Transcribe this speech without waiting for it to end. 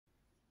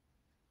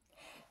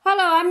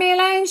Hello, I'm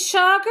Elaine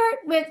Shauger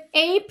with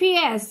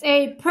APS,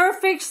 A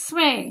Perfect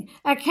Swing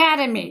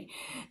Academy.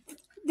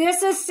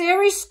 This is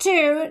Series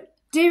 2,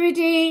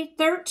 DVD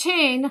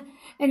 13,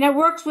 and it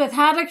works with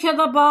How to Kill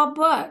a Ball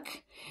book.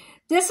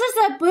 This is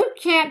a boot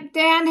camp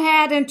Dan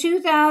had in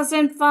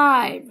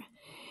 2005.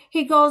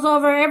 He goes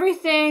over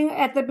everything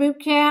at the boot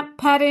camp,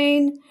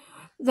 putting,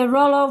 the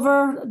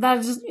rollover that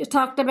I just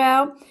talked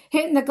about,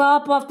 hitting the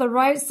golf off the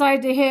right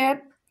side to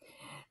hit,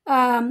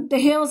 the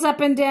heels up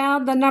and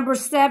down, the number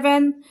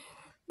 7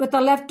 with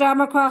the left arm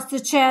across the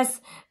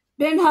chest,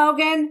 Ben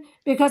Hogan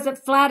because it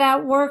flat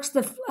out works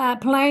the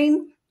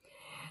plane,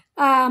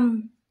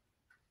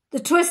 the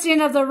twisting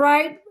of the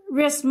right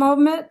wrist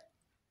movement.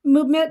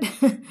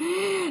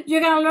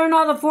 You're going to learn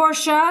all the 4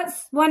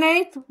 shots,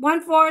 1/8,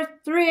 1/4,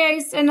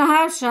 3/8, and a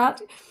half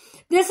shot.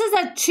 This is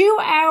a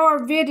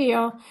 2-hour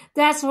video.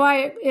 That's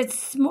why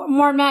it's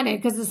more money,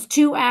 because it's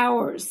 2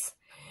 hours.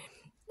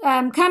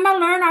 Come and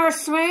learn our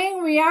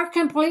swing. We are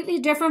completely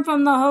different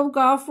from the whole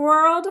golf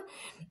world.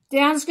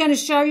 Dan's going to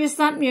show you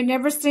something you've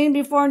never seen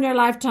before in your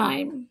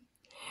lifetime.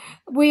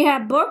 We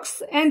have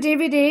books and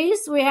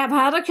DVDs. We have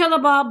How to Kill a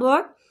Ball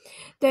book,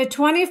 the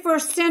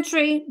 21st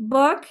Century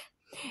book,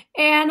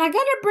 and I'm going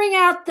to bring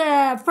out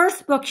the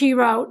first book he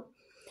wrote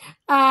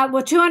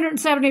with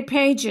 270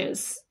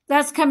 pages.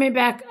 That's coming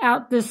back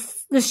out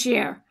this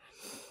year.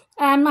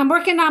 I'm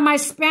working on my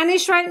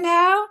Spanish right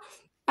now.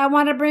 I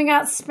want to bring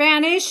out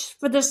Spanish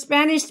for the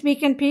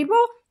Spanish-speaking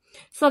people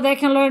so they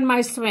can learn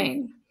my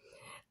swing.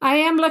 I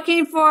am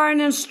looking for an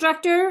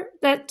instructor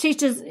that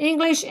teaches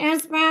English and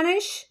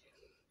Spanish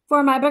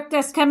for my book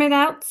that's coming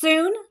out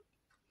soon.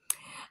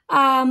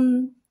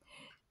 Come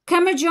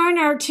and join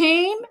our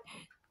team.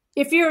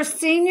 If you're a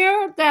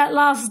senior that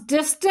lost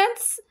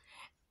distance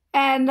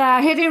and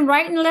hitting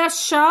right and left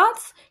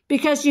shots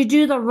because you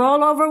do the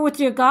rollover with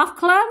your golf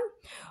club,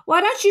 why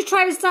don't you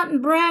try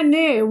something brand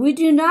new? We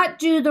do not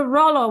do the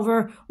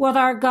rollover with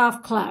our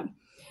golf club.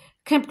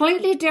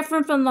 Completely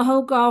different from the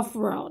whole golf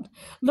world.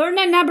 Learn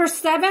the number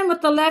 7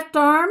 with the left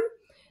arm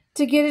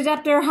to get it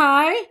up there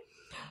high.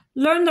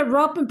 Learn the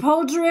rope and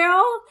pole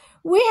drill.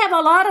 We have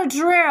a lot of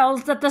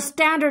drills that the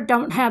standard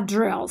don't have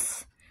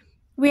drills.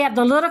 We have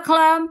the little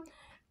club,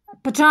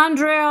 baton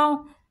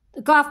drill,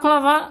 the golf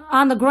club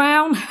on the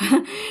ground,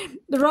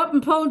 the rope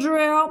and pole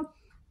drill,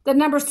 the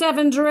number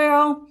 7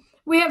 drill.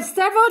 We have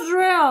several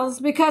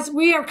drills because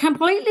we are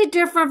completely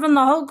different from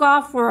the whole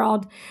golf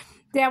world,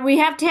 that we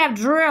have to have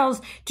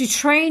drills to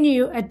train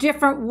you a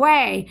different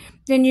way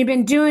than you've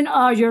been doing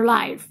all your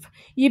life.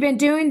 You've been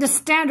doing the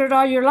standard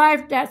all your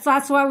life.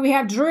 That's why we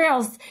have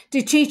drills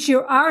to teach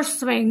you our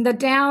swing, the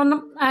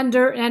down,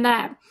 under, and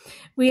up.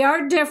 We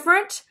are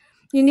different.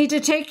 You need to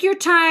take your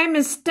time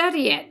and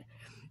study it.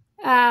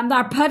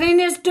 Our putting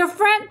is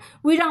different.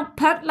 We don't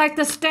putt like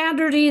the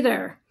standard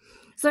either.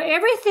 So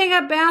everything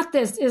about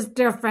this is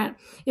different.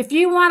 If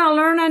you want to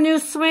learn a new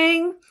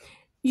swing,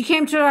 you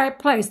came to the right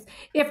place.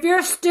 If you're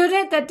a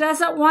student that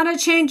doesn't want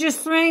to change your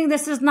swing,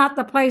 this is not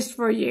the place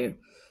for you,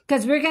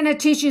 because we're going to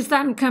teach you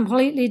something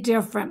completely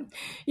different.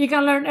 You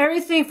can learn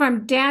everything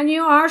from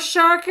Daniel R.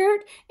 Shauger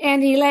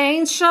and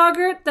Elaine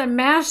Shauger, the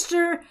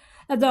master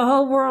of the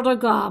whole world of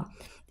golf.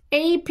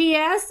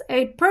 APS,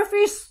 A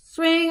Perfect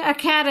Swing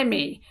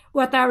Academy,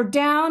 with our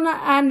down,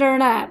 under,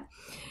 and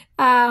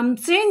up.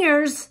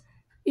 Seniors,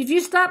 if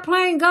you stop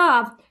playing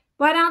golf,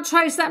 why don't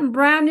try something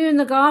brand new in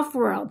the golf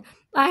world?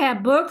 I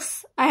have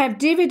books, I have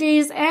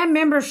DVDs, and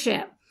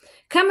membership.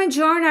 Come and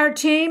join our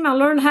team and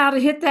learn how to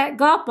hit that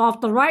golf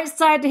off the right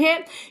side to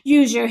hit.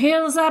 Use your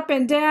heels up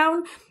and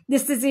down.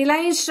 This is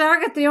Elaine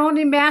Shauger, the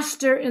only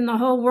master in the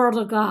whole world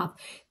of golf.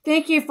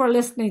 Thank you for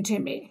listening to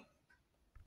me.